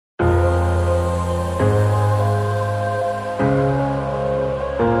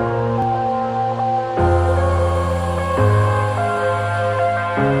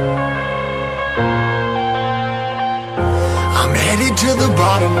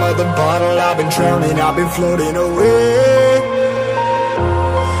bottom of the bottle, I've been drowning, I've been floating away.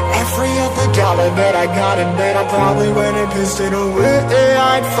 Every other dollar that I got in bed, I probably went and pissed it away.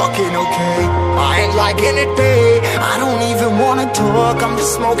 I ain't fucking okay, I ain't liking it, babe. I don't even wanna talk, I'm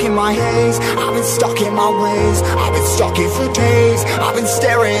just smoking my haze. I've been stuck in my ways, I've been stuck here for days. I've been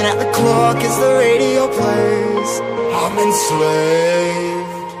staring at the clock as the radio plays. I'm enslaved.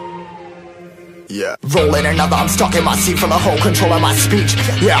 Yeah. Rolling another, I'm stuck in my seat from the whole control of my speech.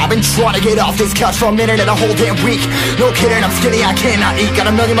 Yeah, I've been trying to get off this couch for a minute and a whole damn week. No kidding, I'm skinny, I cannot eat.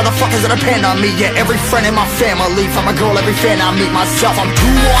 Got a million motherfuckers that depend on me. Yeah, every friend in my family, from a girl, every fan I meet myself. I'm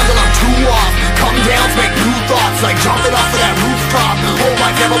too on till I'm too off. Come down to make new thoughts, like jumping off of that rooftop. Hold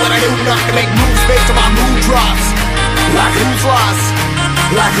my camera when I do not to make moves based on my mood drops. Like who's lost?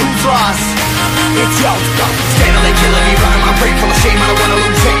 Like who's lost? It's yo, steadily killing me, running my brain full of shame. I don't wanna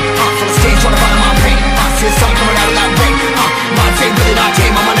lose it. Full of stage, trying to find my pain. I see the sun coming out of that rain. My fame really not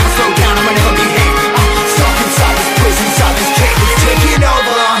tame. I'ma never slow down, I'ma never behave. Stuck inside this prison, inside this cage. It's taking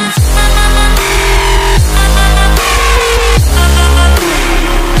over.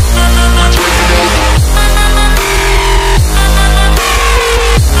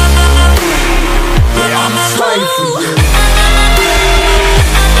 Yeah, I'm a slave for you.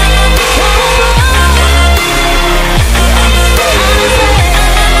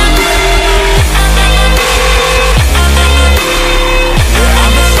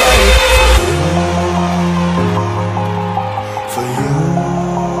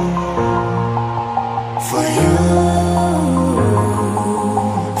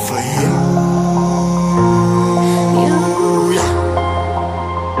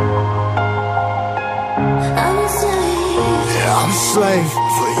 I'm a slave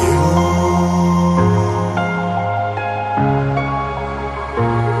for you.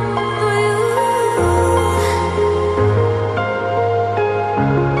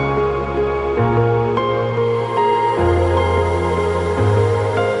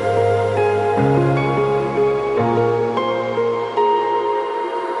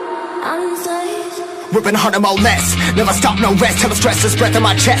 Ripping harder, more less. Never stop, no rest. Till the stress is breath in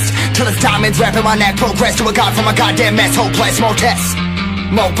my chest. Till it's diamonds wrapping my neck. Progress to a god from a goddamn mess. Hopeless, more tests,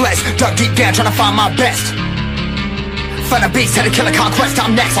 more blessed. Dug deep down trying to find my best. Find a beast, had to kill a conquest.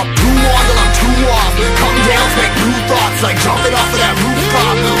 I'm next. I'm too on till I'm too off. Come down to make new thoughts, like jumping off of that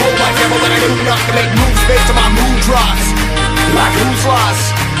rooftop. Hold my camera when I do not to make moves based on my mood drops. Like who's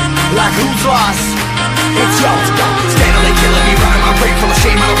lost? Like who's lost? It's yo, steadily killing me, running my brain full of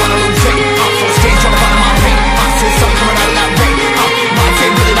shame. I don't wanna lose it. I'm full of stage, trying to find my pain. I see the sun coming out of that rain.